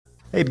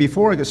Hey,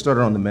 before I get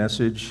started on the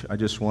message, I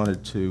just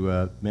wanted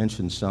to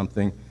mention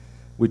something.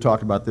 We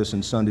talked about this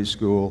in Sunday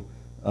school,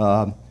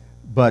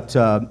 but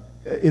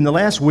in the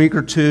last week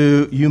or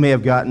two, you may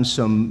have gotten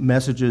some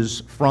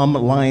messages from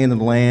Lion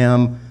and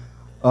Lamb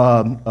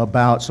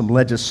about some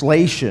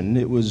legislation.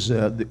 It was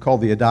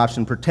called the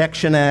Adoption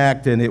Protection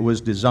Act, and it was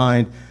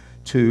designed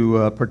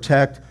to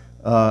protect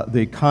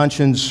the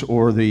conscience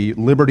or the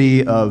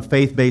liberty of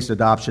faith-based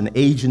adoption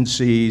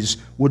agencies.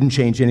 Wouldn't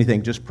change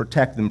anything, just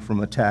protect them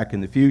from attack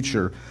in the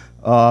future.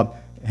 Has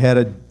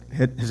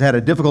had a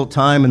difficult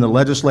time in the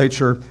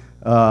legislature,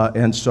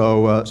 and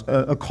so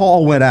a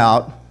call went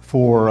out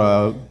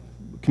for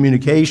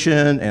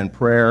communication and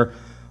prayer.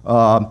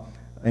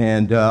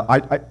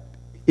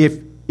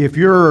 If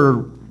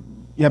you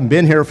haven't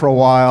been here for a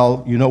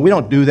while, you know we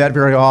don't do that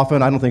very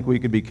often. I don't think we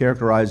could be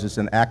characterized as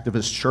an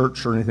activist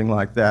church or anything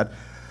like that.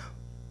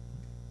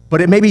 But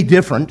it may be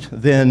different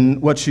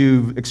than what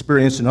you've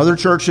experienced in other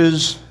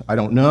churches. I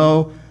don't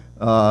know.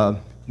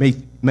 May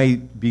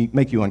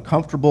make you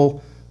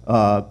uncomfortable.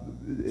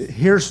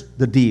 Here's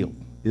the deal,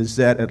 is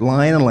that at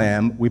Lion and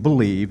Lamb, we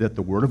believe that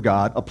the Word of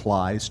God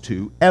applies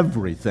to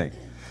everything,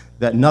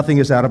 that nothing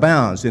is out of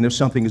bounds. And if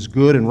something is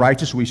good and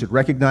righteous, we should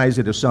recognize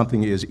it. If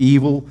something is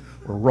evil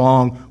or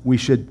wrong, we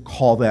should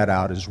call that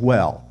out as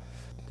well.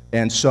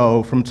 And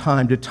so from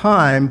time to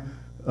time,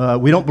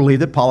 we don't believe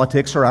that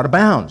politics are out of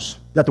bounds,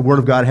 that the Word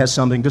of God has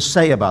something to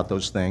say about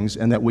those things,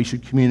 and that we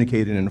should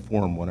communicate and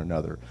inform one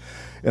another.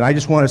 And I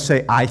just want to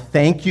say I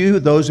thank you,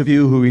 those of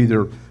you who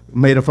either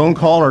made a phone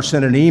call or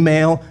sent an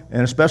email,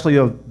 and especially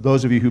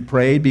those of you who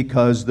prayed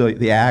because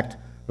the act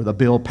or the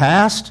bill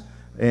passed,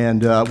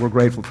 and we're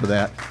grateful for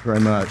that very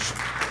much.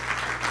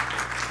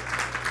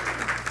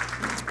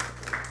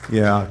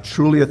 Yeah,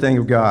 truly a thing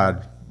of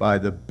God by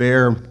the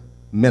bare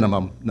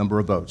minimum number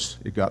of votes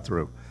it got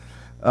through.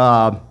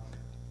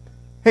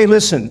 Hey,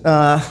 listen,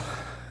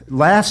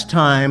 last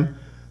time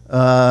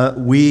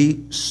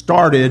we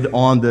started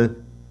on the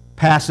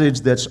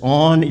passage that's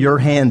on your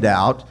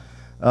handout,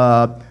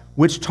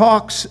 which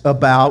talks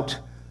about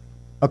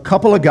a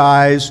couple of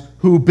guys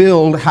who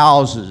build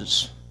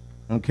houses,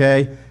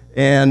 okay?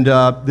 And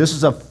this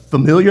is a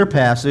familiar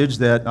passage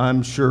that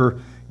I'm sure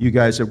you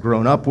guys have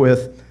grown up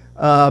with.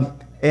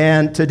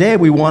 And today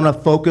we want to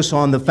focus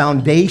on the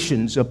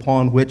foundations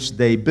upon which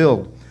they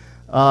build.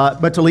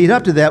 But to lead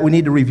up to that, we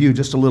need to review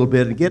just a little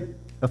bit and get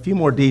a few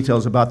more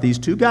details about these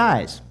two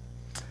guys.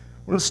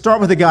 We're going to start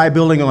with a guy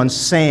building on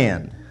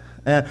sand.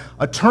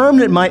 A term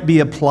that might be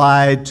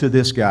applied to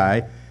this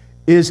guy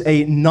is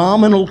a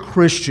nominal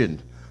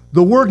Christian.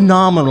 The word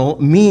nominal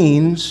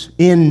means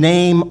in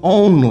name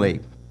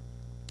only.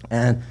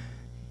 And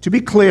to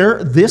be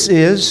clear, this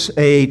is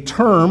a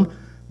term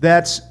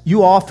that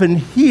you often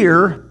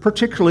hear,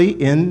 particularly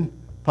in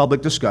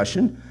public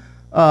discussion.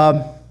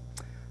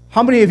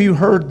 How many of you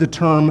heard the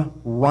term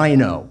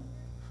rhino?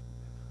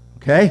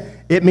 Okay?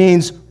 It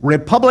means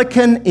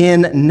Republican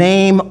in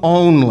name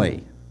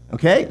only.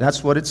 Okay?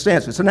 That's what it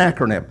stands for. It's an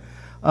acronym.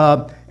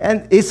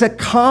 And it's a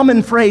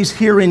common phrase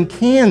here in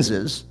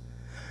Kansas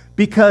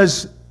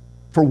because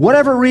for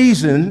whatever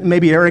reason,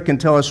 maybe Eric can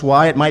tell us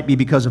why, it might be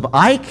because of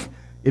Ike,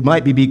 it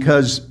might be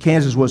because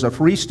Kansas was a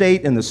free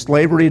state in the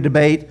slavery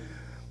debate,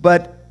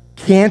 but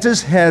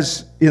Kansas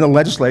has, in the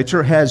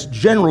legislature, has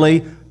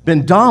generally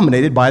been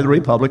dominated by the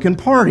Republican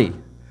Party.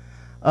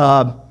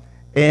 But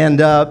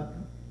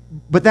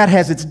that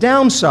has its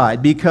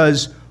downside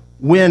because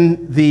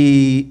when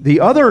the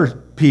other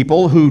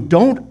people who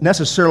don't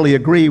necessarily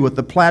agree with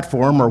the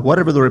platform or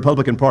whatever the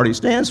Republican Party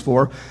stands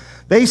for,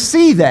 they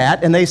see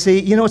that and they say,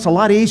 you know, it's a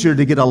lot easier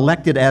to get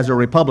elected as a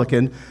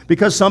Republican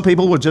because some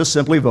people will just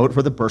simply vote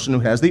for the person who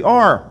has the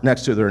R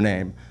next to their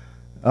name,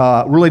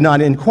 really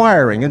not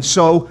inquiring. And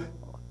so,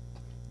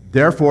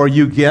 therefore,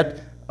 you get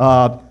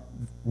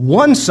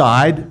one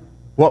side,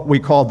 what we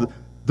call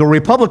the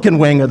Republican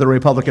wing of the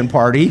Republican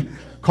Party,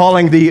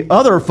 calling the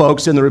other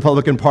folks in the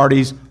Republican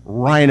Party's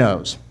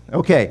rhinos.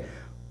 Okay,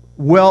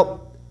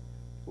 well,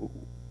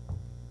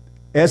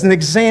 as an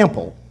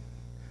example,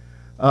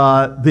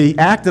 the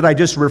act that I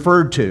just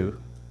referred to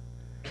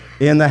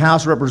in the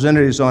House of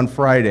Representatives on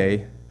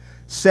Friday,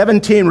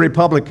 17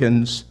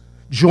 Republicans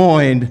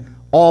joined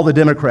all the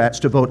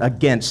Democrats to vote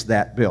against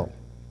that bill.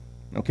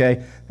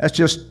 Okay? That's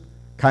just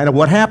kind of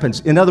what happens.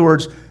 In other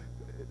words,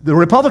 the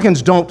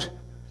Republicans don't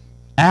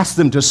ask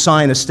them to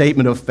sign a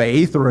statement of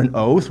faith or an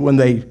oath when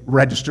they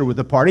register with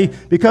the party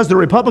because the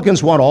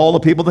Republicans want all the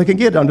people they can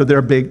get under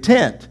their big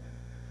tent.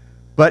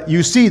 But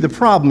you see the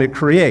problem it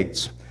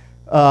creates.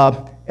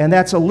 And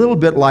that's a little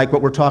bit like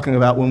what we're talking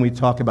about when we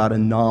talk about a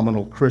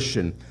nominal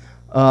Christian.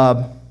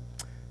 But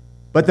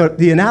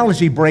the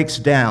analogy breaks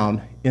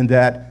down in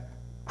that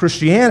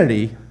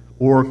Christianity,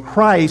 or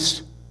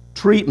Christ's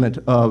treatment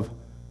of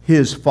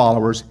his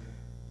followers,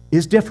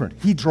 is different.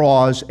 He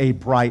draws a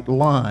bright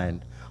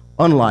line,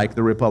 unlike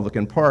the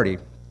Republican Party.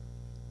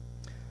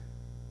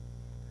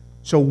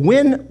 So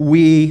when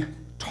we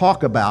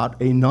talk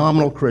about a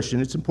nominal Christian,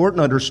 it's important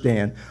to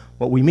understand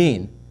what we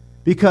mean.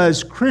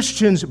 Because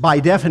Christians, by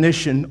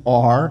definition,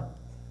 are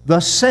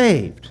the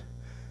saved.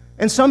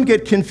 And some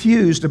get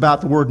confused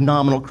about the word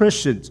nominal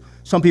Christians.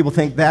 Some people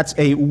think that's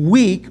a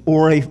weak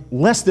or a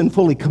less than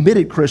fully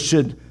committed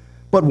Christian,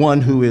 but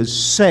one who is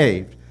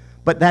saved.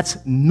 But that's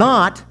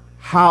not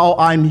how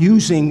I'm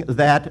using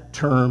that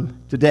term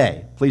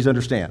today. Please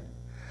understand.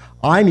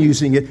 I'm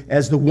using it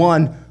as the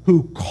one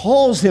who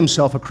calls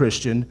himself a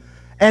Christian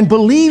and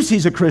believes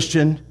he's a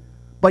Christian,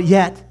 but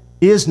yet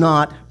is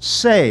not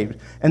saved.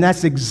 And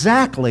that's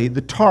exactly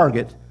the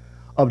target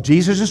of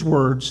Jesus'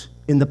 words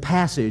in the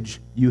passage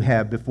you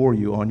have before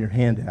you on your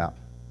handout.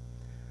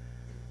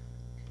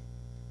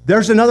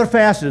 There's another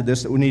facet of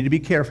this that we need to be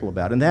careful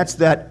about, and that's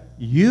that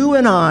you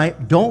and I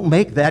don't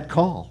make that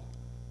call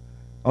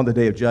on the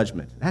day of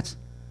judgment. That's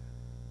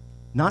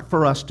not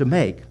for us to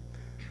make.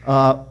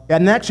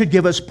 And that should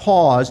give us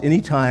pause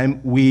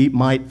anytime we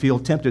might feel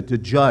tempted to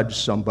judge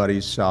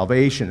somebody's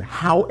salvation.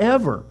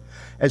 However,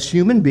 as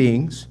human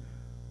beings,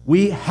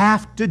 we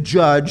have to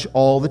judge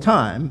all the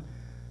time.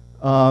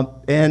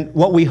 And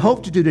what we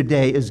hope to do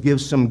today is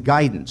give some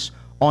guidance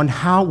on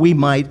how we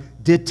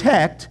might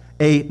detect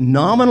a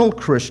nominal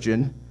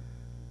Christian,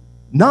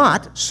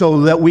 not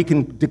so that we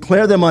can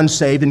declare them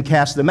unsaved and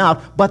cast them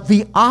out, but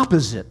the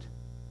opposite,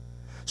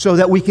 so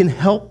that we can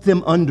help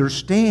them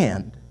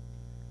understand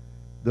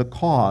the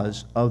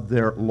cause of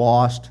their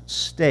lost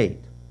state.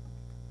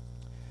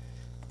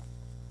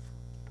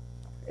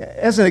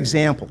 As an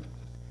example,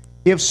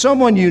 if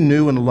someone you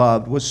knew and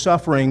loved was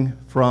suffering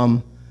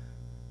from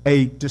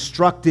a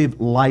destructive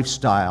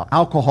lifestyle,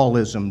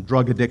 alcoholism,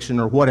 drug addiction,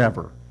 or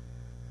whatever,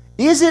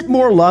 is it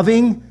more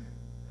loving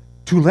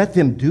to let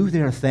them do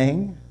their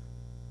thing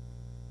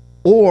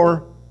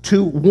or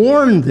to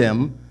warn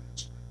them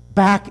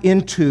back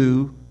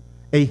into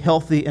a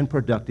healthy and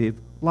productive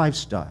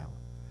lifestyle?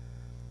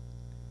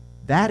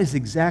 That is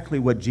exactly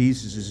what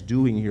Jesus is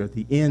doing here at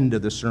the end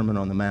of the Sermon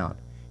on the Mount.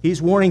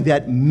 He's warning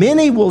that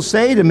many will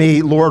say to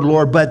me, Lord,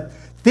 Lord, but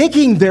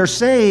thinking they're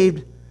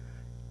saved,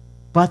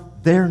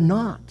 but they're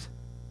not.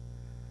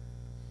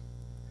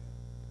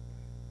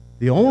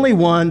 The only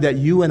one that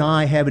you and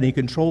I have any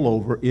control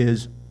over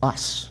is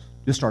us,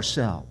 just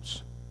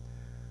ourselves.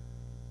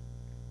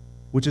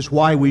 Which is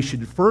why we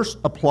should first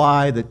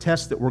apply the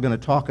test that we're going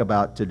to talk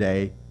about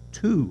today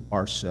to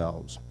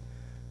ourselves.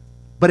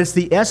 But it's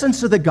the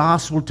essence of the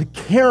gospel to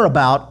care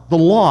about the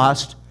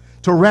lost,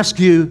 to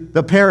rescue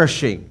the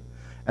perishing.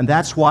 And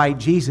that's why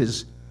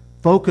Jesus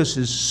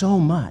focuses so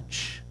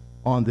much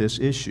on this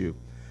issue.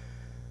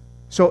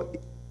 So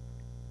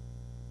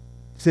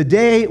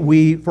today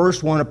we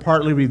first want to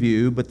partly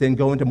review, but then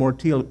go into more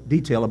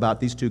detail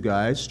about these two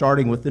guys,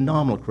 starting with the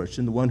nominal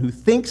Christian, the one who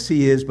thinks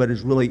he is but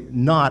is really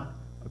not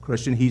a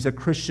Christian. He's a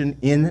Christian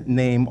in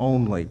name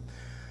only.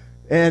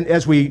 And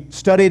as we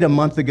studied a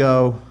month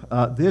ago,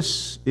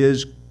 this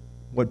is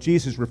what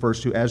Jesus refers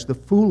to as the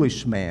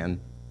foolish man.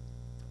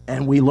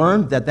 And we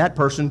learned that that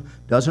person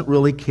doesn't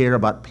really care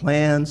about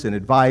plans and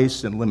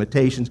advice and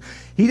limitations.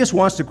 He just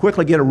wants to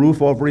quickly get a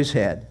roof over his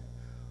head,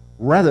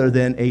 rather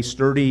than a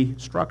sturdy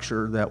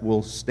structure that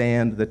will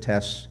stand the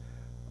test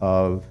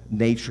of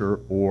nature,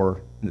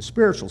 or, in the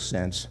spiritual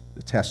sense,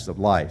 the test of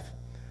life.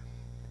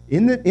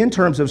 In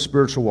terms of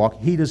spiritual walk,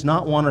 he does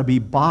not want to be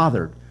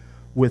bothered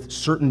with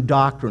certain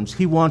doctrines.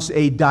 He wants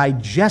a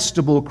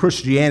digestible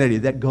Christianity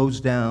that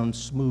goes down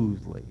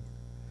smoothly.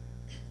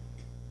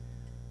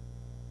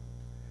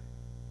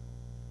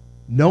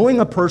 Knowing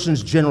a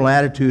person's general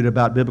attitude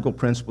about biblical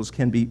principles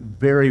can be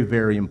very,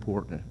 very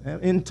important.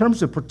 In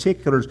terms of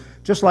particulars,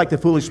 just like the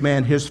foolish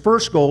man, his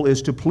first goal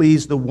is to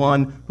please the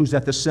one who's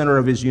at the center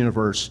of his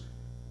universe,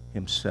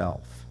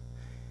 himself.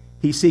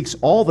 He seeks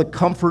all the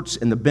comforts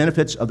and the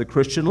benefits of the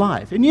Christian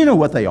life. And you know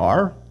what they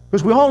are,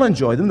 because we all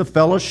enjoy them: the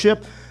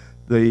fellowship,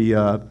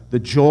 the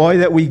joy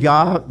that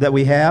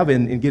we have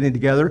in getting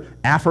together,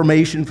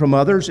 affirmation from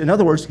others. In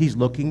other words, he's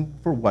looking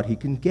for what he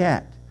can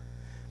get.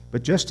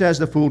 But just as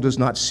the fool does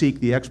not seek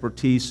the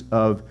expertise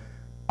of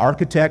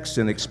architects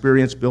and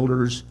experienced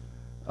builders,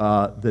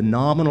 the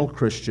nominal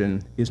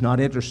Christian is not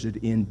interested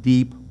in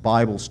deep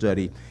Bible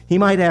study. He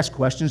might ask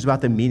questions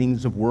about the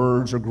meanings of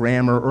words or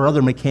grammar or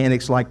other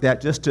mechanics like that,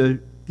 just to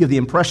give the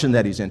impression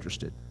that he's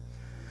interested.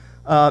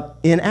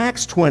 In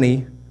Acts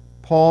 20,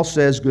 Paul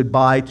says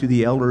goodbye to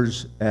the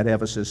elders at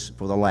Ephesus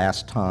for the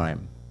last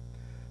time.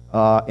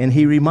 And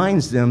he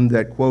reminds them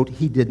that, quote,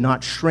 he did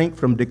not shrink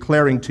from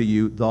declaring to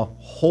you the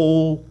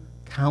whole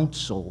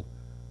counsel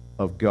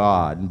of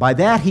God. And by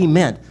that he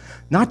meant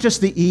not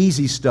just the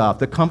easy stuff,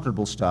 the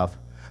comfortable stuff,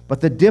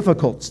 but the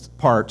difficult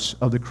parts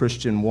of the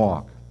Christian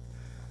walk.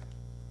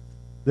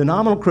 The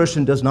nominal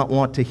Christian does not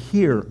want to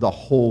hear the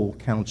whole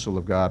counsel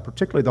of God,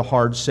 particularly the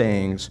hard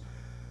sayings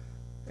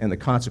and the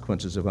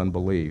consequences of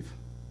unbelief.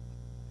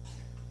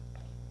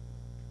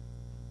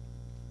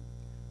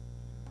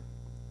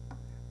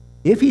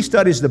 If he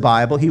studies the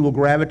Bible, he will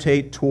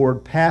gravitate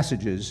toward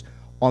passages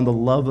on the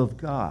love of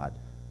God.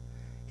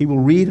 He will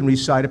read and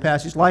recite a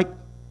passage like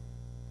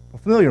a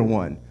familiar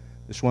one,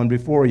 this one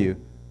before you.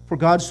 For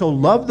God so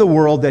loved the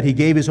world that he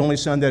gave his only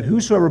Son, that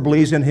whosoever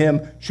believes in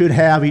him should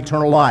have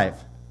eternal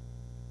life.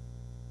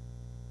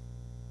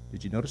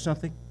 Did you notice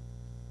something?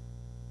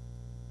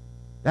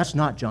 That's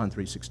not John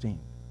 3:16.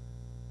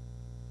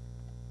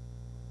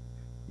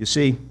 You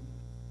see,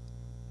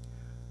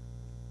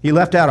 he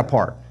left out a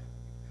part.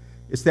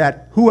 It's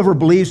that whoever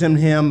believes in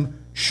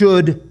him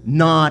should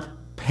not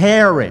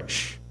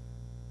perish,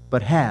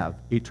 but have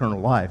eternal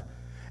life.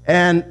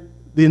 And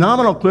the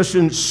nominal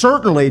Christian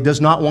certainly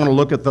does not want to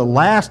look at the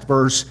last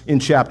verse in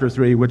chapter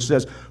 3, which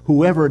says,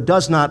 whoever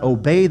does not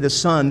obey the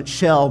Son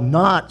shall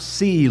not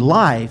see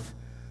life,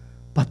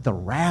 but the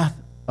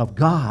wrath of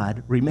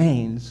God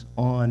remains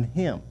on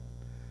him.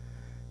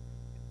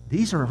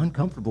 These are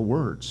uncomfortable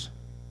words,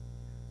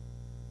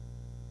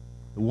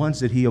 the ones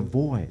that he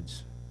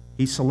avoids.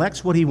 He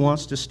selects what he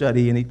wants to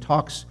study, and he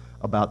talks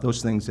about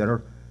those things that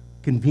are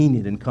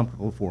convenient and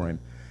comfortable for him.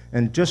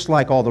 And just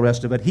like all the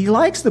rest of it, he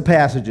likes the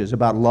passages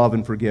about love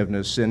and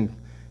forgiveness, and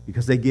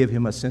because they give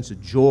him a sense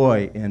of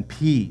joy and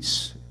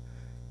peace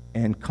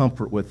and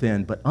comfort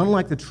within. But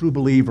unlike the true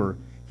believer,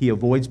 he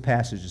avoids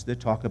passages that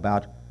talk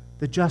about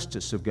the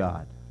justice of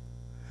God.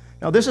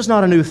 Now, this is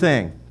not a new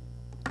thing.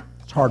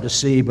 It's hard to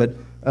see, but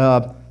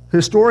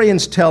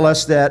historians tell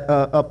us that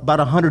about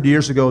 100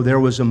 years ago, there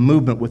was a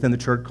movement within the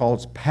church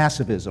called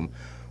pacifism,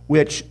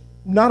 which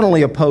not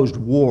only opposed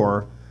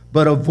war,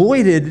 but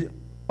avoided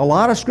a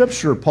lot of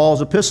Scripture,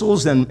 Paul's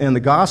epistles and the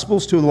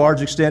Gospels to a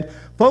large extent,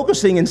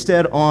 focusing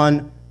instead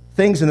on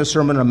things in the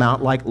Sermon on the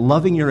Mount like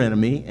loving your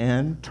enemy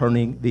and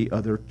turning the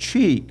other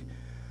cheek.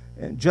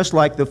 And just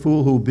like the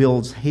fool who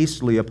builds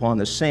hastily upon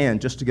the sand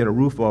just to get a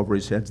roof over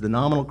his head, the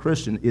nominal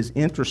Christian is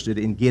not interested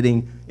in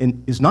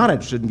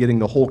getting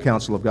the whole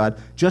counsel of God,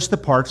 just the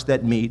parts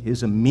that meet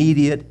his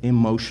immediate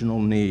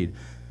emotional need.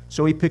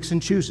 So he picks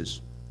and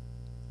chooses.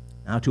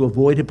 Now, to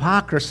avoid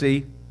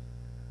hypocrisy,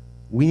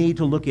 we need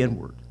to look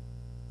inward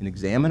and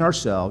examine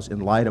ourselves in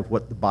light of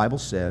what the Bible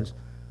says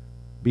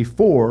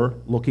before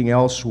looking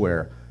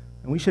elsewhere.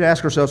 And we should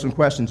ask ourselves some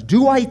questions.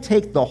 Do I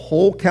take the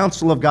whole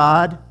counsel of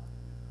God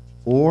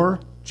or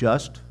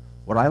just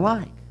what I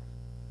like?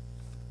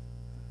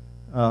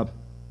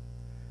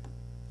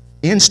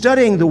 In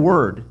studying the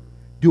Word,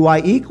 do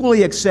I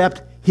equally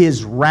accept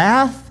His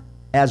wrath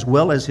as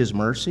well as His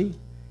mercy,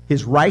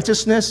 His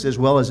righteousness as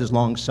well as His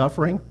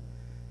long-suffering,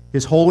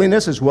 His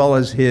holiness as well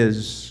as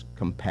His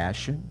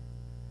compassion,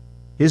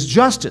 His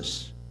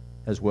justice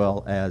as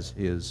well as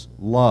His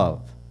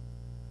love?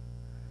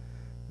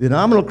 The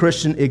nominal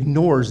Christian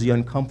ignores the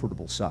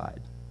uncomfortable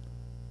side.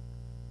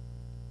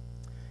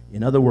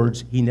 In other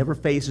words, he never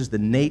faces the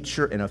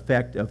nature and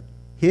effect of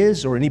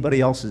his or anybody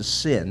else's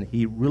sin.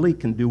 He really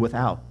can do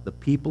without the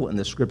people and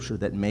the Scripture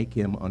that make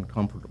him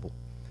uncomfortable.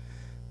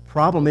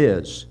 Problem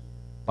is,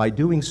 by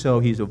doing so,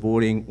 he's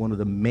avoiding one of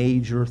the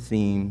major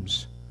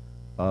themes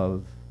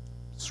of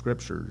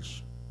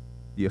Scriptures,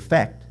 the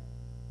effect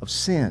of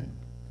sin.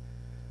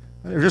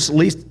 There's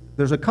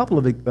a couple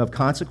of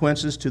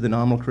consequences to the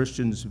nominal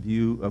Christian's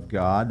view of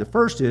God. The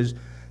first is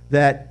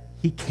that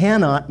he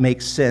cannot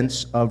make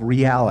sense of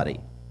reality.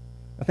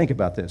 Now think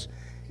about this.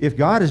 If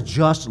God is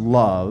just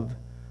love,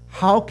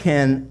 how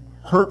can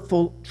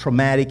hurtful,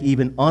 traumatic,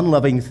 even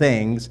unloving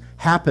things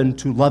happen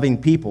to loving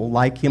people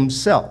like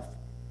himself?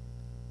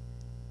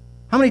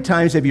 How many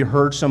times have you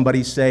heard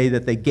somebody say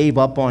that they gave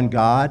up on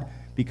God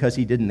because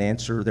he didn't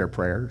answer their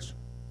prayers?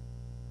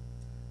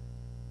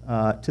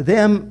 To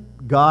them,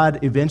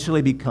 God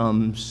eventually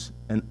becomes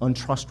an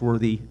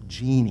untrustworthy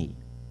genie.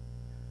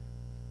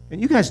 And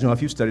you guys know,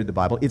 if you've studied the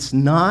Bible, it's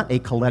not a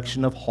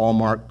collection of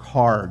Hallmark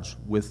cards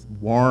with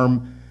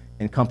warm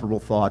and comfortable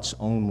thoughts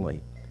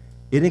only.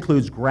 It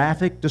includes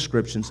graphic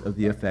descriptions of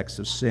the effects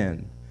of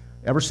sin.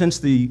 Ever since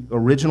the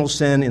original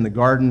sin in the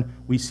garden,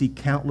 we see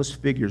countless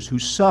figures who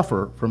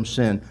suffer from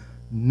sin.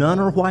 None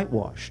are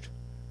whitewashed.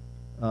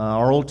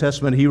 Our Old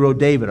Testament hero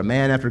David, a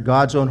man after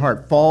God's own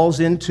heart, falls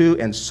into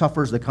and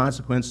suffers the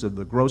consequence of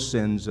the gross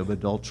sins of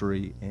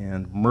adultery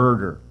and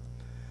murder.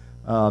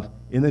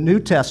 In the New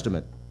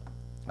Testament,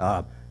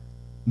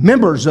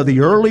 members of the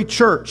early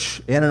church,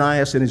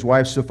 Ananias and his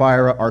wife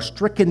Sapphira, are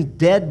stricken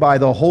dead by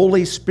the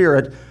Holy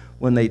Spirit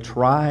when they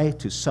try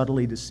to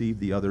subtly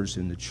deceive the others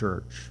in the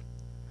church.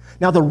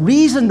 Now, the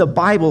reason the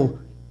Bible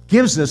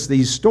gives us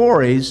these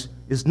stories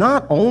is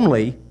not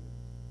only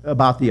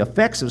about the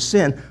effects of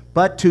sin,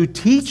 but to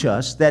teach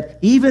us that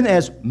even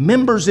as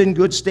members in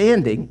good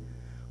standing,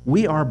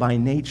 we are by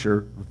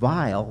nature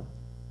vile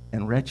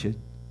and wretched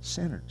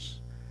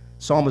sinners.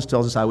 Psalmist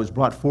tells us, I was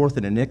brought forth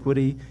in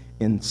iniquity,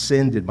 in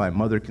sin did my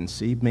mother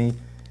conceive me.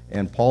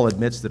 And Paul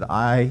admits that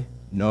I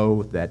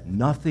know that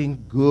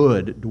nothing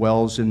good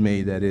dwells in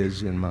me, that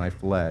is, in my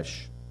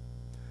flesh.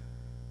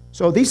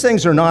 So these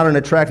things are not an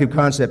attractive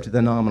concept to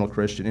the nominal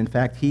Christian. In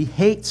fact, he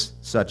hates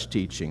such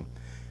teaching.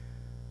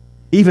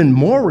 Even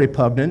more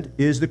repugnant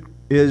is the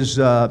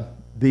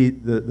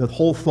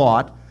whole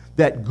thought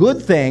that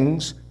good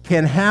things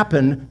can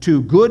happen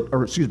to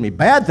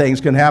bad things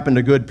can happen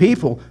to good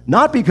people,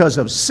 not because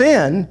of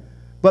sin,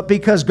 but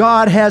because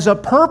God has a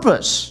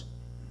purpose.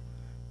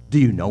 Do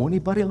you know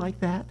anybody like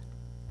that?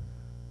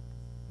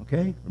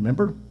 Okay,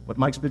 remember what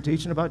Mike's been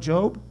teaching about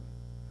Job?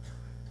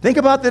 Think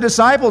about the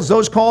disciples,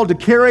 those called to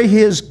carry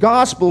his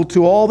gospel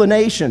to all the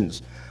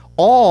nations.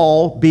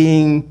 all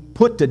being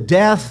put to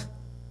death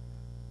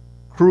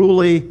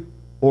cruelly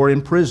or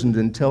imprisoned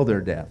until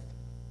their death.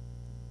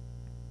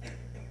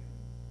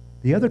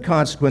 The other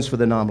consequence for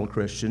the nominal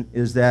Christian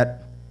is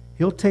that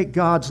he'll take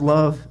God's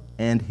love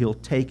and he'll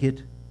take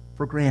it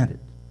for granted.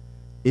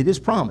 It is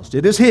promised.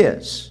 It is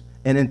his.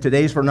 And in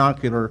today's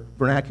vernacular,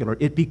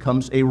 it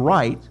becomes a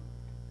right,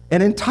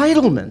 an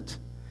entitlement.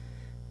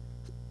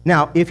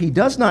 Now, if he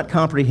does not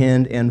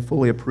comprehend and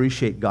fully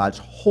appreciate God's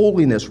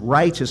holiness,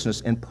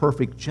 righteousness, and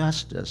perfect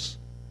justice,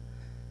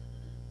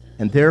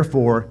 and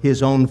therefore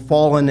his own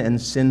fallen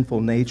and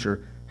sinful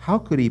nature, how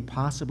could he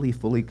possibly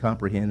fully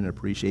comprehend and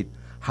appreciate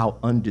how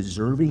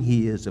undeserving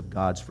he is of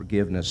God's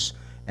forgiveness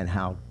and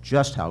how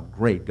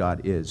great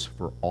God is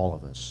for all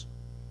of us?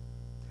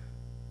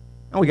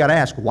 Now we got to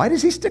ask, why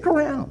does he stick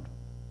around?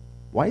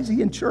 Why is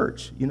he in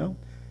church,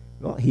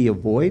 Well, he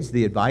avoids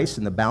the advice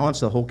and the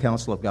balance of the whole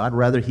counsel of God.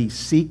 Rather, he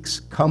seeks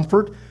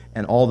comfort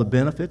and all the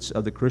benefits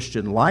of the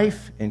Christian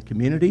life and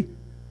community,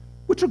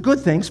 which are good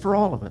things for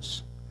all of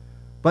us.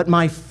 But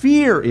my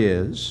fear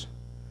is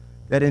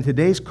that in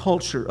today's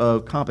culture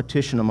of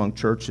competition among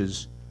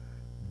churches,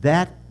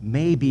 that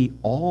may be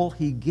all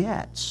he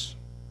gets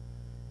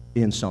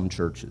in some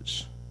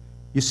churches.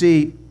 You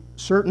see,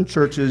 certain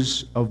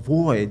churches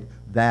avoid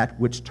that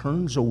which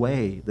turns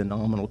away the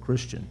nominal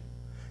Christian.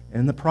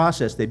 In the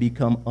process, they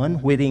become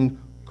unwitting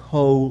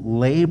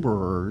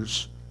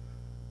co-laborers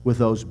with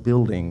those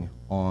building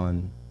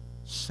on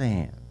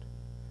sand.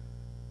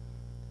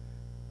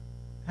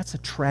 That's a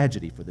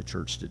tragedy for the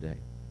church today.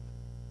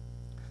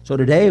 So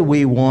today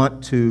we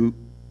want to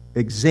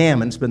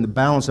spend the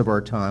balance of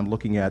our time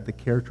looking at the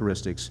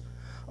characteristics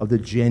of the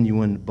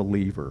genuine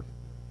believer.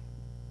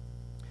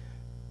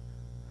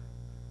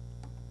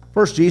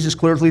 First, Jesus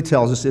clearly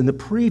tells us in the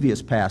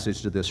previous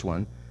passage to this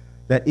one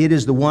that it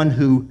is the one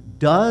who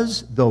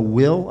does the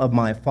will of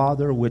my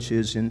Father which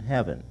is in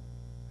heaven.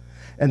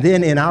 And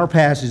then in our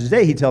passage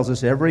today, he tells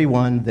us,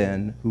 everyone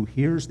then who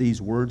hears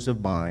these words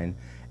of mine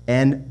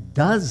and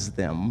does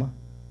them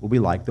will be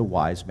like the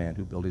wise man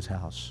who built his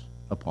house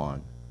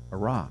upon a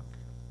rock.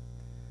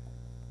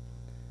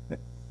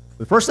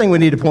 The first thing we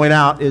need to point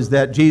out is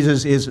that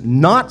Jesus is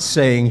not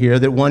saying here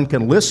that one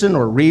can listen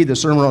or read the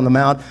Sermon on the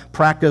Mount,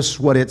 practice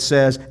what it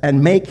says,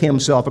 and make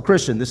himself a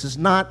Christian. This is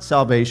not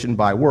salvation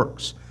by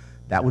works.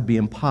 That would be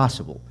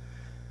impossible.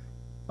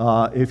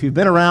 If you've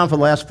been around for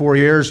the last 4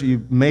 years, you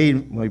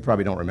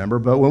probably don't remember,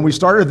 but when we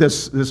started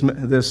this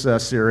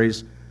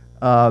series,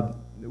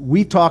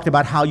 we talked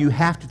about how you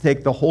have to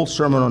take the whole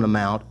Sermon on the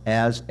Mount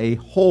as a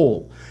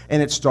whole.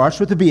 And it starts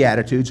with the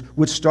Beatitudes,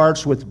 which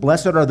starts with,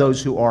 blessed are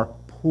those who are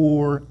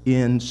poor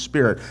in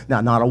spirit. Now,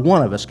 not a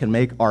one of us can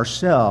make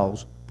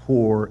ourselves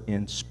poor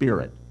in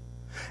spirit.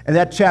 And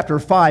that chapter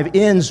 5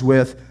 ends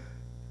with,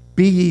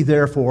 be ye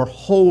therefore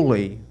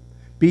holy,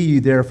 be ye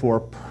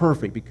therefore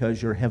perfect,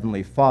 because your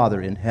heavenly Father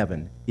in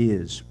heaven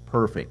is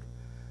perfect.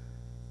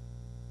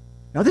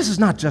 Now, this is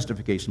not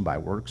justification by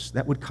works.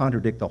 That would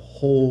contradict the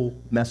whole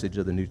message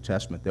of the New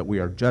Testament, that we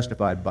are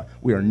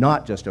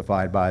not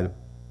justified by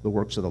the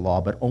works of the law,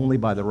 but only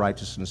by the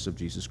righteousness of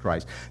Jesus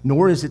Christ.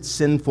 Nor is it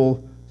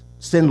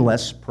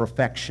sinless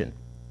perfection,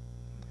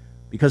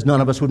 because none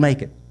of us would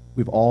make it.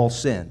 We've all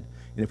sinned.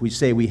 And if we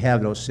say we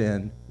have no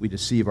sin, we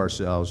deceive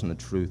ourselves and the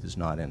truth is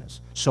not in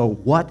us. So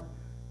what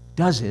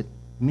does it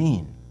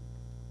mean?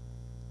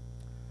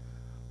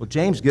 Well,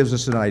 James gives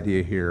us an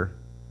idea here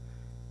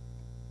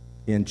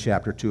in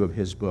chapter 2 of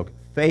his book.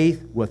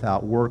 Faith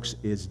without works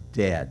is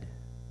dead.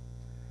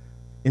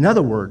 In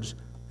other words,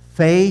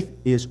 faith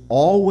is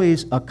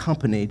always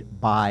accompanied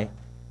by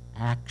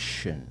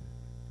action.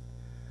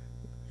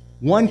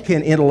 One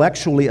can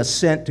intellectually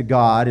assent to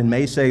God and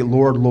may say,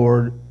 Lord,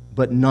 Lord,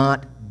 but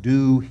not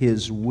do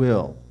his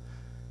will.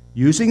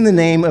 Using the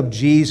name of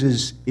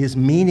Jesus is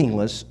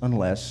meaningless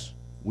unless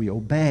we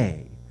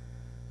obey.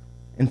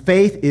 And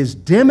faith is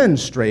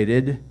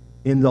demonstrated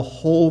in the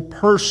whole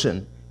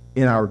person,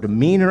 in our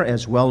demeanor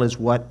as well as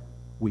what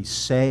we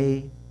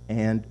say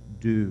and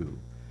do.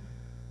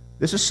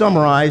 This is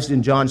summarized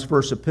in John's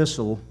first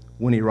epistle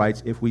when he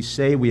writes, if we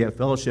say we have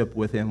fellowship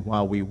with him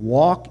while we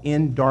walk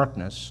in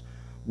darkness,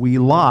 we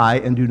lie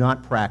and do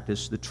not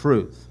practice the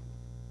truth.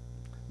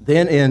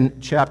 Then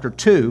in chapter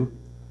 2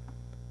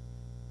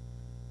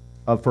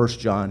 of 1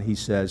 John, he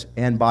says,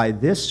 and by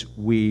this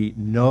we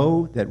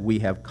know that we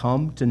have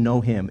come to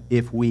know him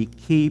if we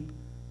keep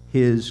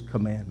his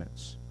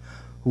commandments.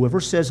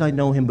 Whoever says, I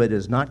know him, but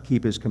does not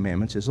keep his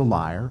commandments is a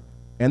liar,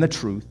 and the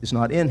truth is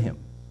not in him.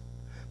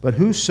 But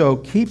whoso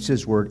keeps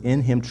his word,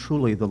 in him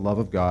truly the love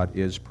of God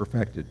is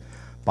perfected.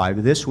 By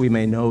this we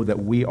may know that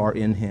we are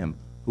in him.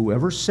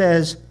 Whoever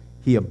says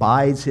he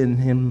abides in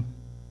him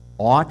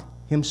ought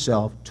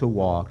himself to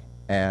walk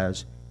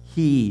as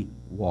he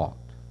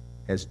walked,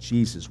 as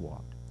Jesus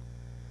walked.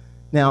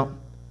 Now,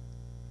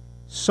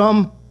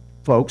 some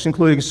folks,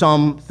 including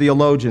some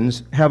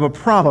theologians, have a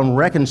problem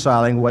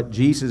reconciling what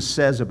Jesus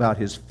says about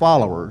his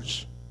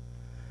followers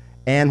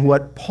and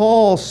what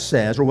Paul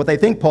says, or what they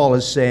think Paul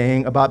is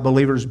saying about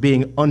believers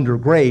being under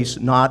grace,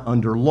 not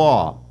under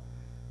law.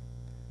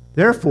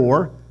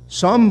 Therefore,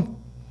 some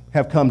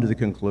have come to the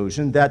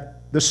conclusion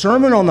that the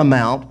Sermon on the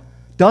Mount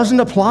doesn't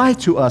apply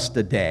to us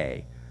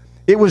today.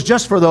 It was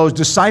just for those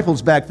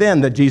disciples back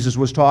then that Jesus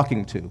was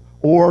talking to.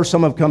 Or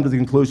some have come to the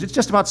conclusion it's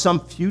just about some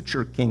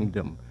future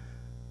kingdom,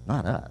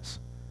 not us.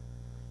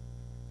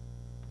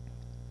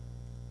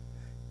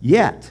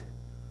 Yet,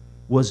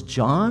 was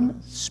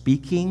John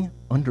speaking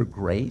under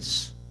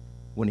grace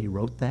when he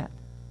wrote that?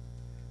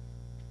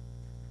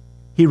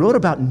 He wrote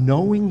about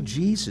knowing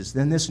Jesus.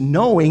 Then this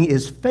knowing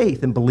is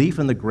faith and belief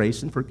in the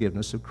grace and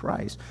forgiveness of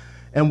Christ.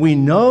 And we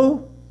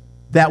know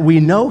that we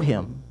know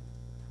him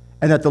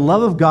and that the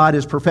love of God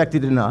is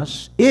perfected in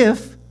us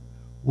if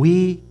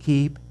we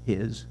keep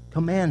his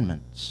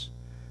commandments.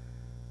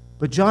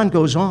 But John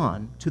goes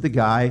on to the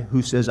guy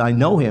who says, I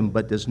know him,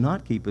 but does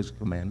not keep his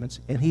commandments,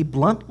 and he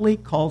bluntly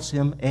calls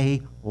him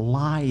a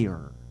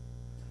liar.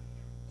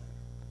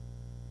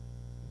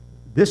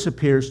 This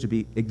appears to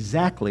be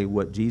exactly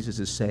what Jesus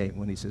is saying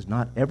when he says,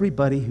 not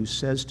everybody who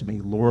says to me,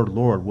 Lord,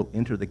 Lord, will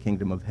enter the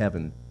kingdom of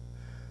heaven,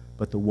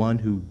 but the one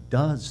who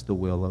does the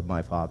will of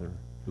my Father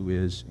who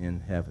is in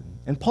heaven.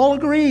 And Paul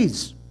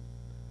agrees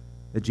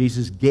that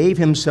Jesus gave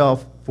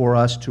himself for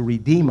us to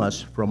redeem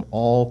us from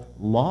all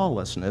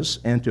lawlessness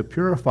and to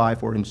purify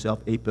for himself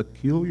a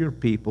peculiar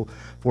people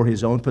for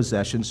his own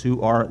possessions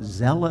who are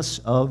zealous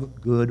of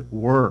good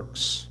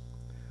works.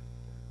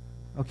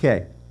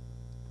 Okay.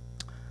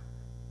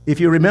 If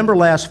you remember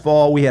last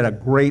fall, we had a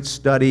great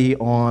study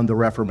on the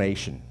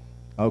Reformation,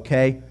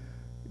 okay?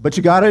 But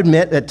you got to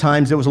admit, at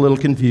times it was a little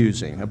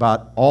confusing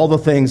about all the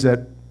things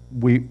that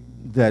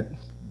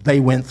they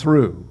went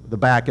through, the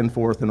back and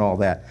forth and all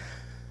that.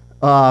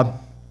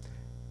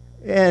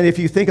 And if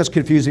you think it's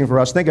confusing for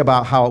us, think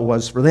about how it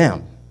was for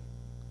them,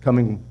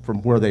 coming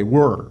from where they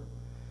were.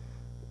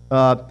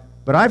 But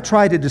I've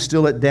tried to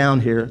distill it down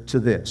here to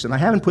this, and I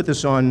haven't put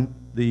this on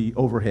the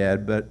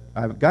overhead, but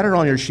I've got it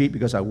on your sheet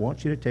because I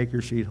want you to take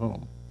your sheet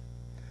home.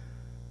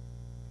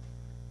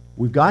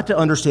 We've got to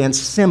understand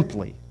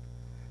simply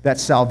that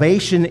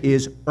salvation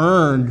is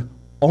earned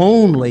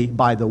only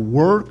by the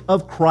work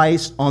of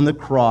Christ on the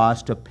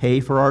cross to pay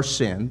for our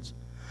sins,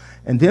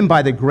 and then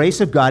by the grace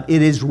of God,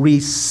 it is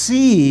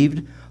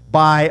received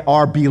by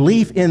our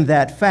belief in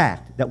that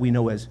fact that we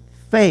know as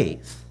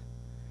faith,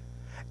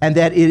 and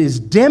that it is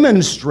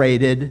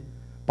demonstrated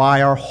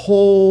by our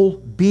whole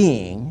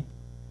being,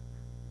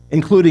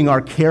 including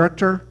our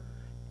character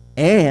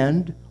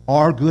and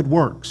our good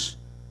works.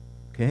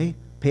 Okay?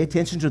 Pay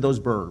attention to those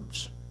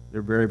verbs.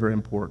 They're very, very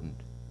important.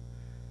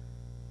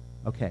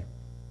 Okay.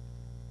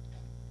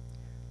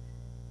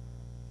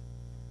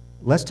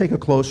 Let's take a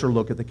closer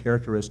look at the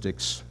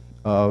characteristics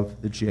of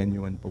the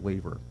genuine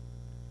believer.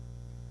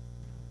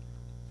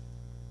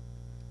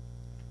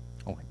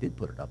 Oh, I did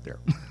put it up there.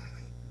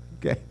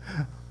 Okay.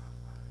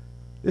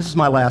 This is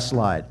my last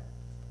slide.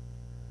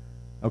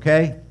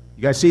 Okay?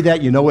 You guys see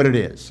that? You know what it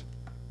is.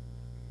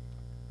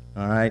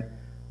 All right?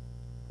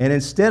 And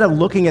instead of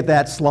looking at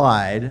that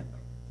slide,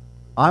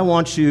 I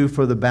want you,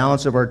 for the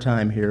balance of our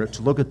time here,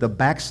 to look at the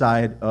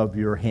backside of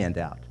your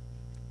handout.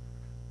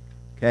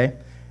 Okay?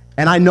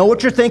 And I know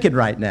what you're thinking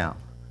right now.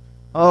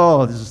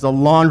 Oh, this is the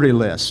laundry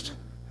list.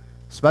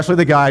 Especially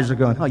the guys are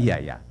going, oh,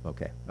 yeah,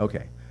 okay.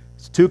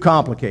 It's too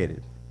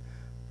complicated.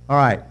 All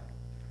right.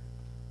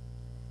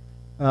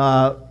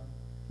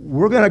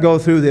 We're going to go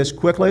through this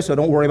quickly, so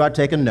don't worry about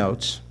taking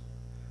notes.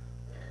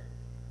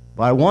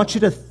 But I want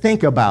you to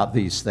think about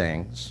these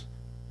things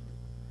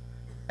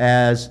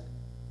as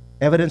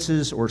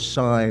evidences or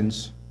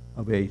signs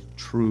of a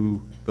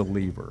true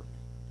believer.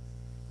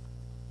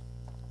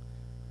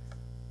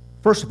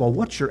 First of all,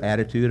 what's your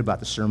attitude about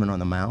the Sermon on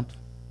the Mount?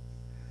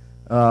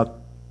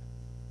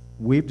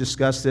 We've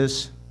discussed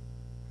this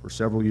for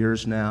several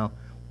years now.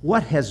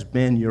 What has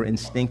been your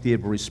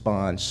instinctive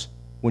response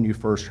when you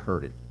first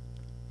heard it?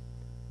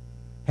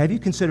 Have you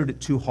considered it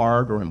too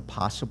hard or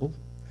impossible?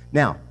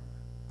 Now,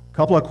 a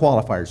couple of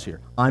qualifiers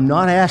here. I'm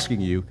not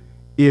asking you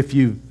if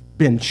you've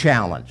been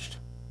challenged.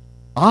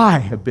 I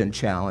have been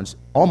challenged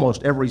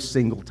almost every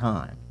single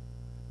time.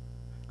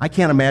 I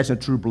can't imagine a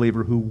true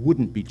believer who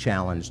wouldn't be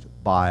challenged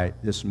by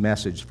this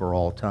message for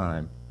all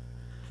time.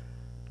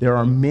 There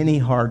are many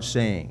hard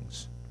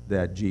sayings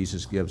that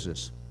Jesus gives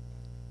us.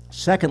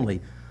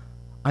 Secondly,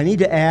 I need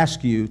to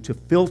ask you to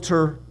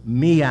filter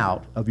me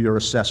out of your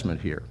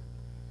assessment here.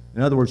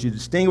 In other words, you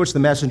distinguish the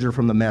messenger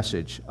from the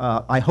message.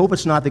 I hope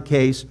it's not the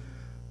case,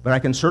 but I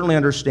can certainly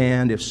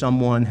understand if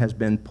someone has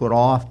been put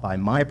off by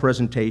my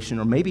presentation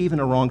or maybe even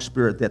a wrong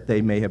spirit that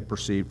they may have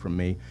perceived from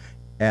me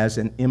as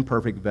an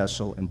imperfect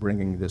vessel in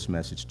bringing this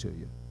message to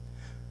you.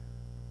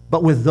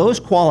 But with those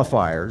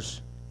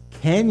qualifiers,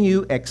 can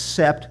you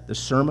accept the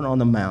Sermon on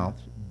the Mount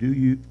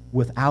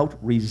without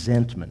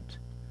resentment?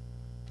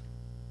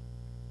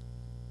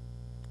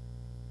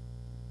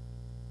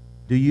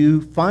 Do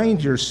you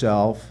find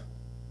yourself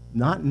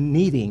not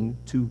needing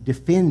to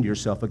defend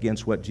yourself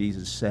against what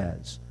Jesus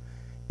says?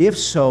 If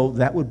so,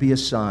 that would be a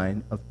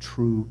sign of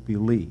true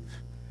belief.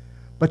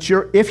 But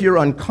if you're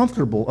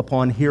uncomfortable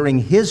upon hearing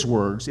his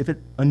words, if it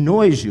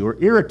annoys you or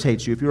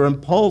irritates you, if you're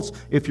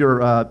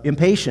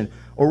impatient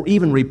or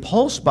even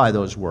repulsed by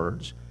those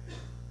words,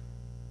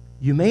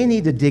 you may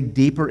need to dig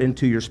deeper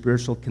into your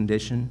spiritual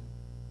condition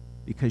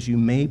because you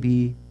may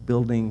be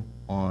building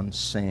on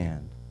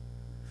sand.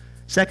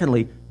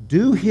 Secondly,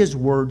 do his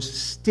words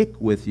stick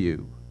with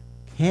you?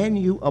 Can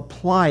you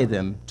apply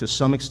them to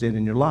some extent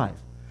in your life?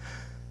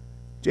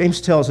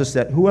 James tells us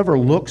that whoever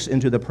looks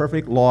into the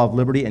perfect law of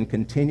liberty and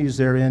continues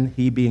therein,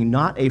 he being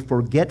not a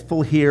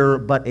forgetful hearer,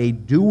 but a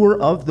doer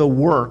of the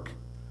work,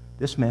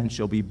 this man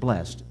shall be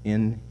blessed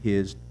in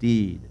his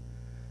deed.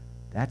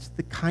 That's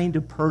the kind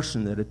of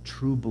person that a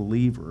true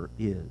believer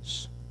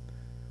is.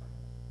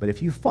 But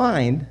if you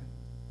find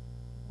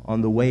on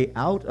the way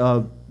out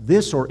of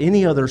this or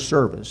any other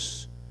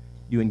service,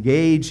 you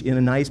engage in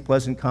a nice,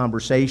 pleasant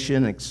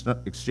conversation,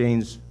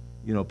 exchange,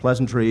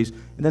 pleasantries,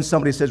 and then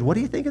somebody says, "What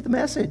do you think of the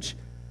message?"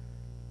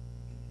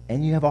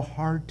 And you have a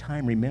hard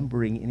time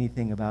remembering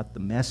anything about the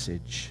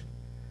message,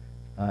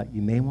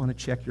 you may want to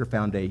check your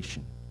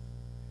foundation.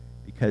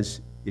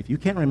 Because if you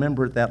can't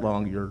remember it that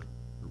long, you're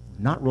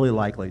not really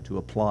likely to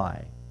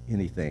apply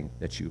anything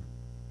that you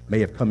may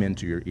have come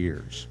into your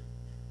ears.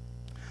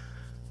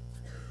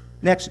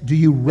 Next, do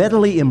you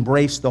readily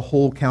embrace the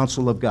whole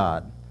counsel of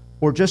God,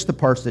 or just the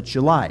parts that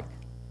you like?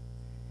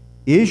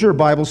 Is your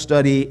Bible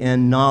study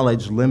and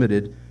knowledge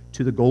limited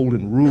to the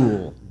golden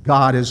rule,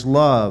 God is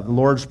love, the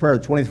Lord's Prayer,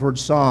 the 23rd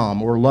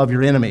Psalm, or love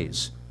your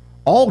enemies?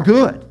 All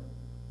good.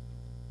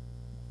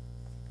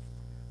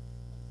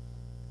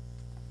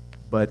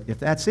 But if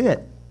that's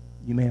it,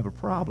 you may have a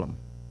problem.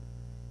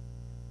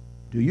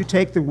 Do you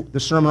take the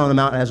Sermon on the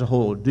Mount as a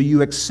whole? Do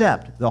you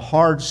accept the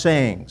hard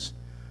sayings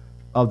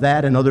of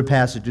that and other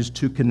passages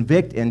to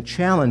convict and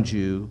challenge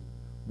you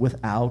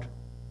without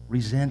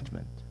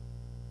resentment?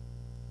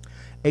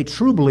 A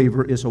true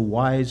believer is a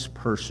wise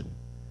person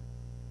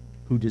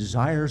who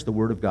desires the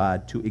Word of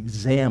God to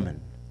examine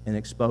and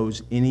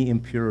expose any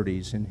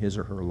impurities in his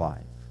or her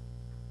life.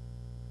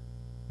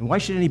 And why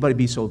should anybody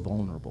be so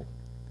vulnerable?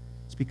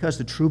 It's because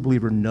the true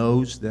believer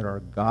knows that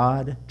our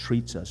God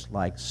treats us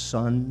like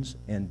sons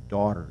and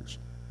daughters.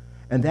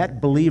 And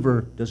that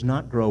believer does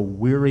not grow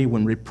weary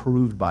when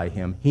reproved by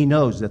him. He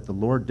knows that the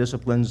Lord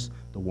disciplines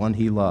the one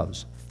he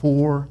loves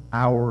for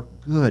our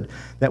good,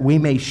 that we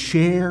may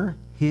share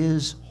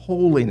his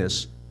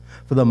holiness.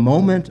 For the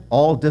moment,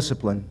 all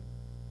discipline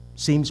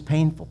seems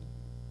painful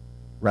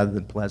rather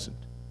than pleasant.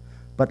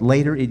 But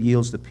later it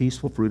yields the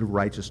peaceful fruit of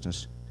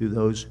righteousness to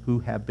those who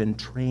have been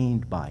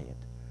trained by it.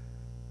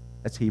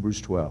 That's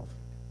Hebrews 12.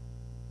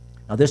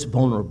 Now this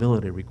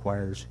vulnerability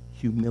requires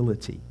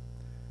humility.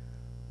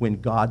 When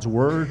God's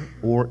word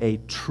or a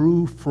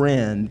true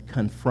friend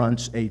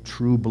confronts a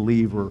true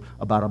believer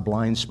about a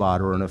blind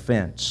spot or an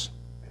offense,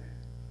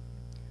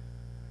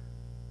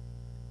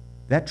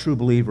 that true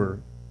believer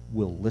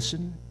will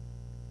listen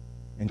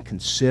and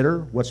consider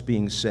what's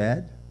being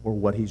said or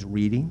what he's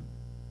reading,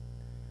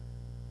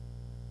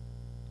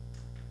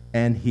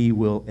 and he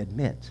will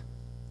admit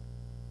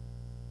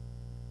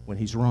when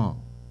he's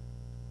wrong,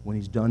 when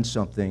he's done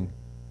something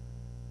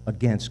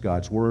against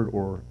God's word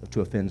or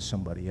to offend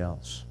somebody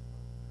else.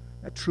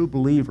 A true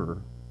believer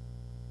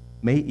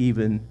may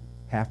even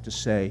have to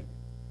say,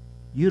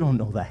 "You don't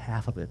know the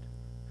half of it.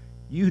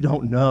 You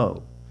don't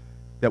know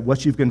that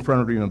what you've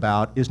confronted him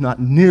about is not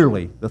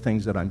nearly the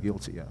things that I'm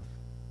guilty of."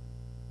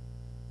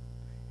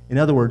 In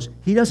other words,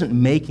 he doesn't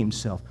make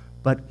himself,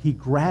 but he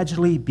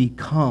gradually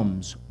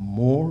becomes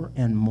more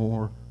and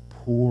more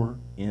poor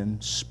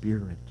in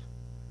spirit.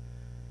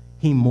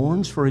 He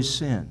mourns for his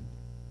sin.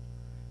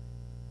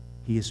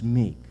 He is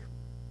meek.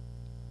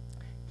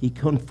 He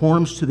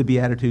conforms to the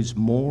Beatitudes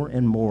more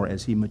and more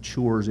as he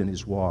matures in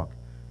his walk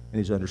and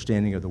his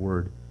understanding of the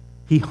Word.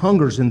 He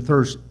hungers and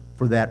thirsts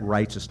for that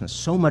righteousness,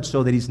 so much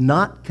so that he's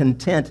not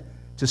content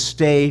to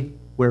stay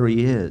where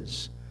he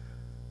is.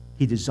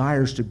 He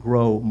desires to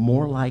grow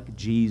more like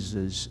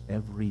Jesus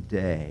every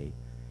day.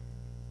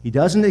 He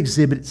doesn't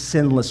exhibit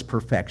sinless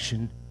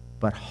perfection,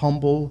 but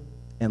humble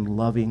and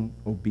loving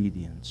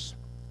obedience.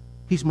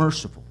 He's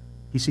merciful.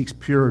 He seeks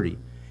purity.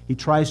 He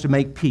tries to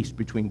make peace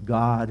between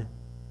God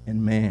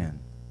and man.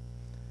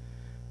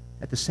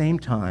 At the same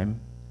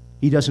time,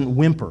 he doesn't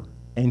whimper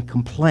and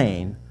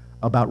complain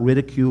about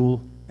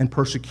ridicule and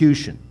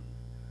persecution.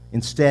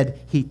 Instead,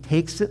 he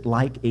takes it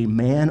like a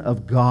man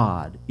of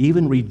God,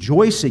 even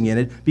rejoicing in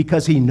it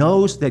because he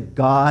knows that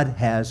God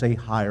has a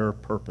higher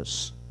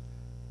purpose.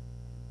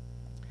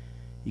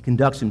 He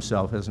conducts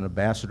himself as an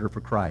ambassador for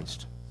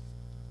Christ,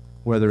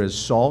 whether as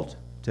salt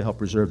to help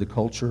preserve the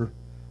culture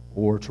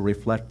or to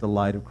reflect the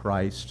light of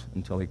Christ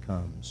until he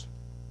comes.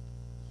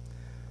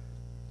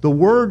 The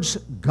words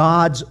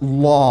God's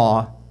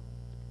law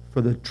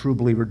for the true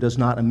believer does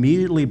not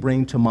immediately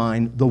bring to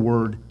mind the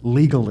word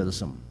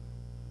legalism.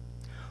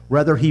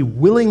 Rather, he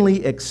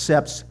willingly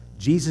accepts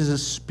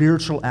Jesus'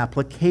 spiritual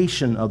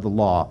application of the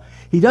law.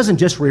 He doesn't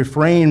just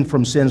refrain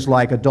from sins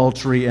like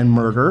adultery and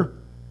murder,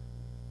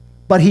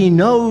 but he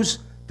knows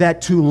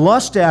that to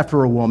lust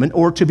after a woman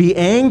or to be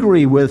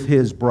angry with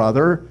his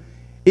brother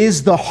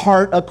is the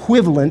heart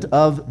equivalent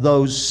of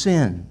those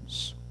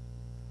sins.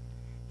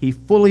 He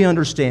fully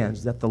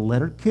understands that the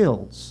letter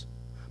kills,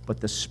 but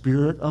the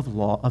spirit of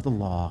the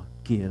law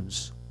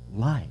gives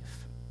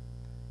life.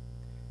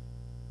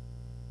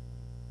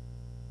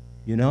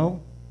 You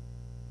know,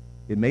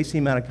 it may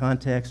seem out of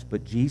context,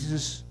 but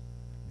Jesus'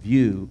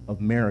 view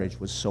of marriage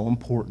was so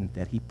important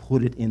that he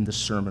put it in the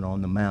Sermon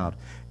on the Mount.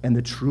 And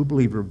the true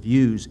believer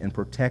views and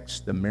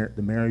protects the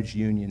marriage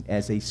union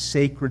as a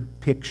sacred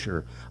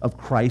picture of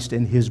Christ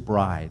and his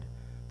bride,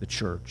 the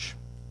church.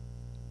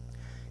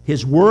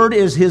 His word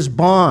is his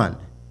bond.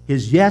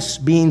 His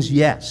yes means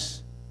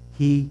yes.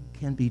 He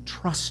can be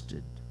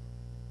trusted.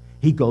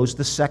 He goes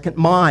the second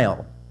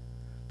mile,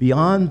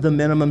 beyond the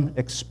minimum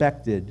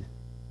expected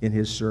in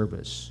his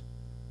service.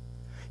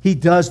 He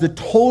does the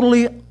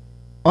totally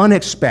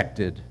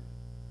unexpected.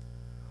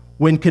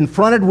 When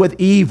confronted with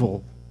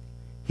evil,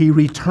 he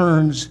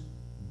returns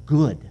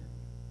good.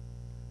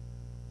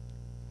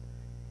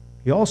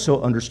 He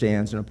also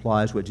understands and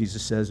applies what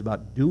Jesus says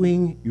about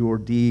doing your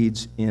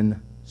deeds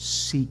in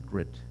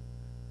secret.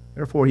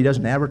 Therefore, he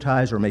doesn't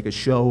advertise or make a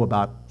show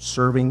about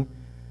serving.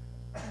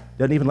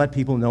 Doesn't even let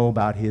people know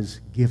about his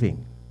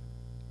giving.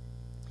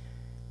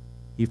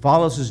 He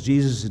follows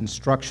Jesus'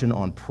 instruction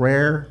on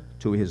prayer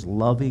to his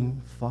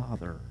loving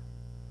Father,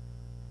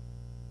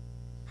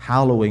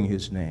 hallowing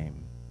his name.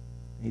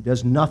 He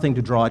does nothing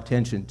to draw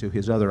attention to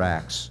his other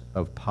acts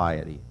of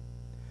piety.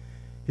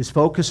 His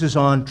focus is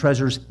on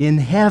treasures in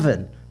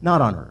heaven,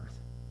 not on earth.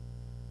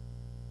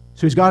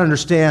 So he's got to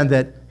understand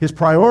that his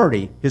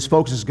priority, his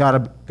focus has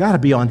got to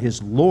be on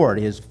his Lord,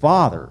 his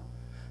Father,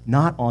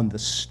 not on the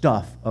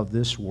stuff of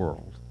this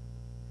world.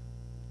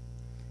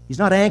 He's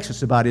not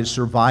anxious about his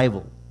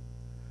survival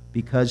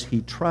because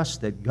he trusts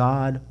that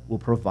God will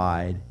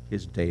provide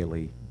his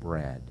daily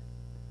bread.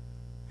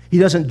 He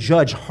doesn't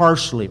judge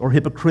harshly or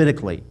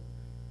hypocritically.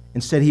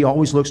 Instead, he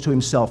always looks to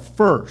himself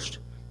first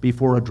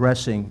before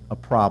addressing a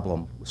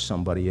problem with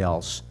somebody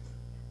else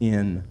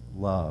in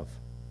love.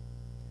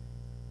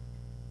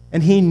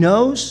 And he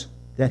knows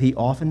that he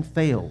often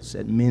fails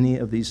at many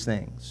of these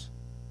things.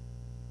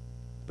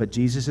 But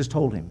Jesus has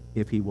told him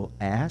if he will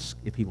ask,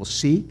 if he will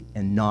seek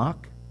and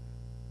knock,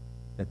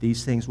 that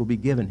these things will be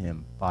given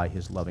him by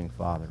his loving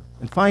Father.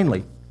 And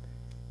finally,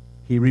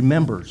 he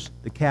remembers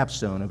the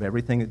capstone of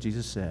everything that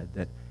Jesus said,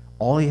 that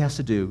all he has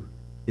to do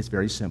is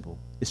very simple,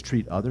 is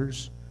treat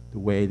others the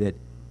way that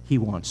he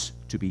wants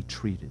to be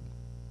treated.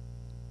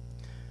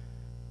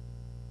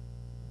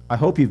 I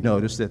hope you've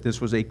noticed that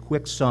this was a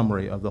quick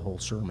summary of the whole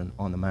Sermon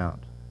on the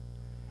Mount.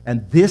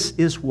 And this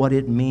is what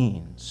it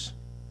means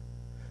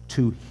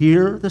to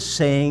hear the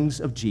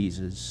sayings of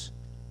Jesus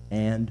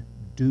and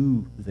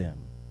do them.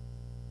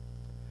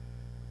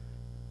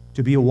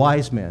 To be a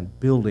wise man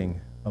building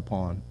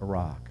upon a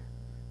rock.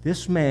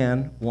 This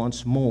man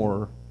wants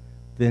more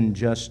than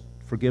just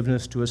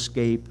forgiveness to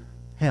escape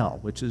hell,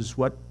 which is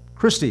what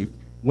Christy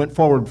went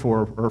forward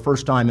for her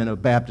first time in a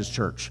Baptist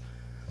church.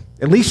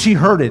 At least she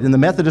heard it. In the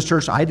Methodist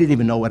church, I didn't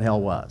even know what hell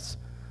was.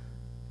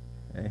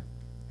 Okay?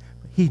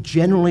 He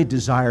genuinely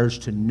desires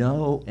to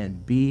know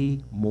and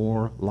be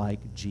more like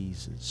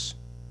Jesus.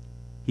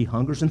 He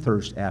hungers and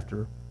thirsts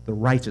after the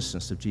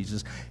righteousness of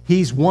Jesus.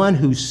 He's one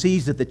who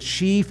sees that the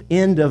chief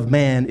end of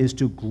man is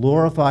to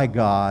glorify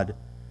God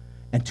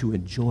and to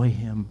enjoy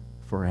him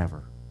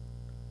forever.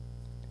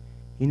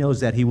 He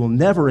knows that he will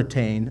never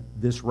attain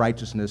this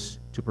righteousness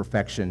to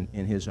perfection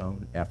in his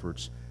own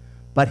efforts,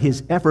 but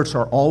his efforts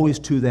are always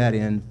to that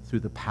end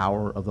through the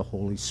power of the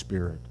Holy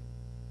Spirit.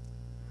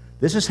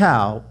 This is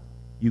how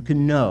you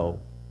can know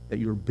that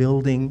you're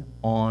building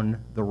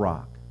on the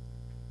rock.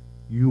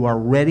 You are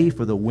ready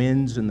for the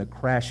winds and the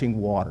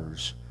crashing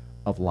waters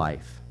of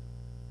life.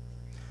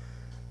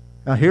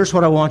 Now, here's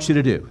what I want you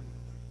to do.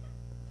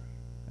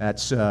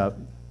 That's,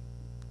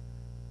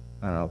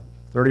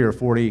 30 or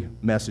 40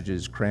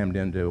 messages crammed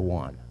into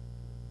one.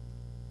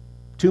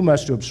 Too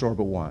much to absorb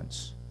at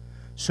once.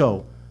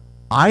 So,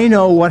 I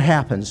know what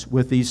happens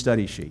with these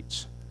study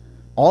sheets.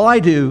 All I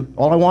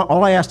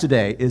ask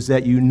today is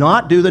that you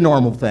not do the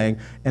normal thing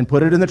and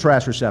put it in the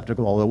trash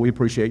receptacle, although we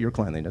appreciate your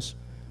cleanliness.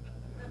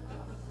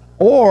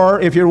 Or,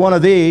 if you're one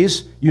of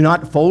these, you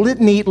not fold it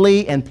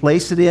neatly and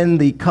place it in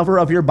the cover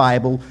of your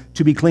Bible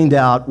to be cleaned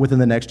out within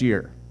the next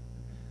year.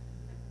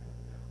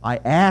 I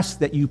ask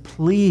that you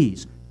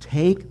please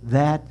take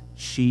that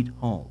sheet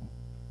home.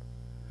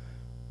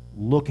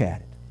 Look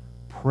at it.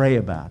 Pray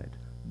about it.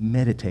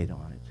 Meditate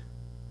on it.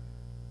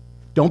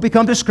 Don't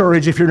become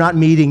discouraged if you're not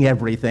meeting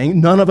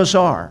everything. None of us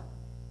are.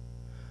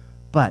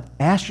 But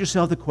ask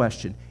yourself the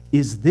question,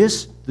 is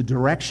this the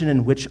direction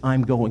in which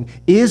I'm going?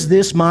 Is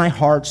this my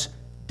heart's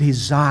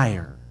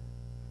desire?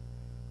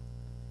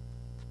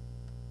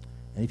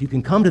 And if you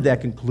can come to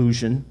that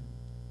conclusion,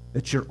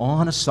 that you're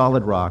on a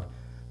solid rock,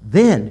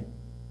 then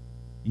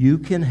you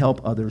can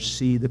help others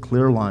see the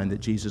clear line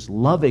that Jesus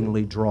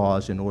lovingly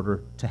draws in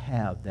order to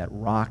have that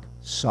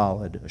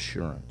rock-solid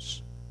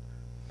assurance.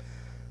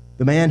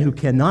 The man who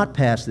cannot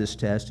pass this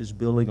test is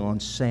building on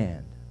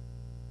sand,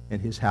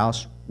 and his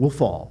house will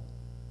fall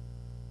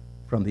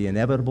from the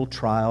inevitable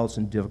trials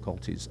and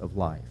difficulties of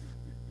life.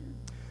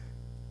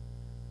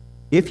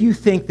 If you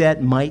think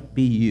that might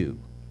be you,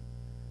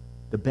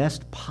 the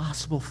best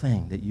possible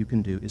thing that you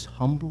can do is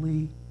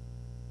humbly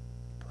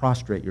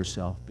prostrate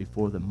yourself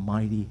before the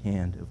mighty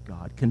hand of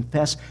God.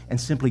 Confess and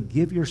simply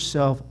give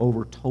yourself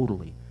over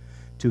totally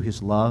to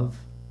his love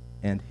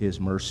and his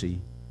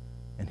mercy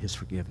and his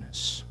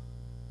forgiveness.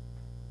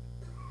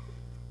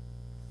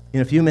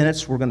 In a few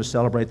minutes, we're going to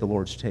celebrate the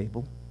Lord's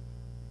table.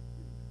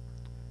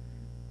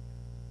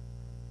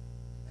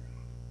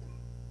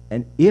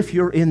 And if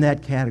you're in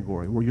that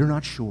category where you're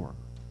not sure,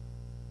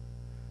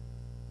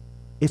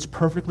 it's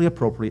perfectly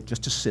appropriate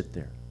just to sit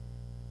there.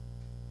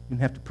 You don't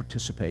have to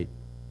participate.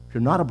 If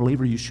you're not a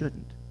believer, you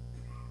shouldn't.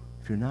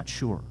 If you're not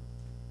sure.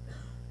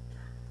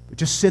 But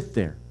just sit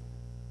there.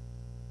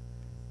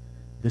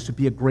 This would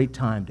be a great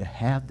time to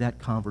have that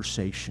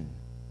conversation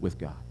with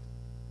God.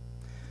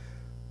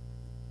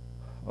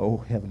 Oh,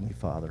 Heavenly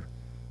Father,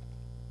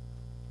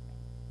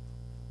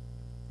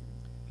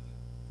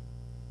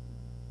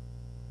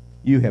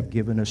 you have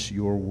given us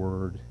your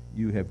word.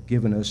 You have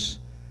given us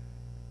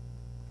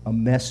a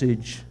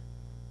message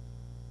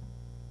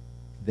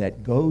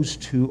that goes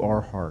to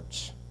our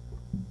hearts.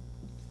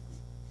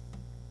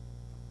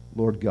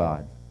 Lord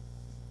God,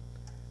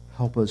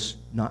 help us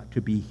not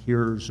to be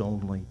hearers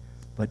only,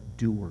 but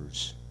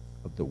doers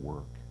of the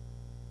work.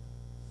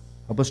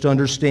 Help us to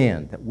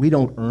understand that we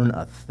don't earn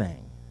a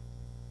thing.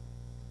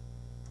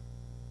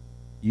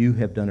 You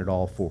have done it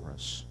all for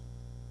us.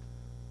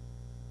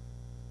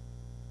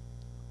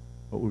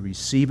 But we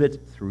receive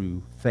it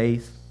through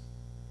faith,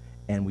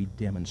 and we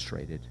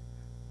demonstrate it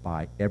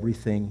by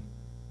everything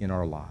in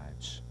our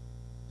lives,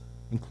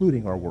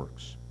 including our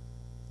works.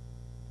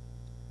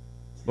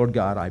 Lord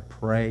God, I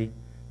pray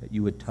that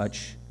you would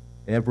touch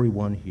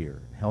everyone here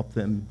and help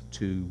them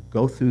to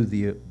go through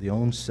the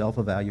own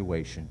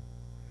self-evaluation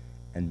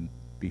and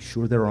be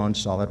sure they're on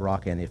solid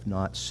rock, and if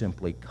not,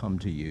 simply come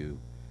to you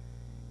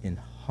in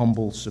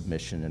humble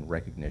submission and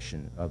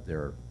recognition of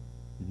their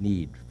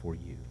need for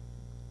you.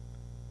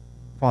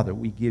 Father,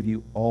 we give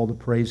you all the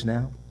praise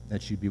now,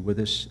 that you be with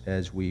us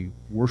as we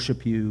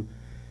worship you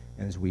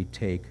and as we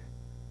take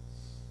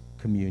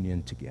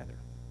communion together.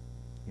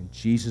 In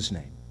Jesus'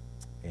 name,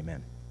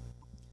 amen.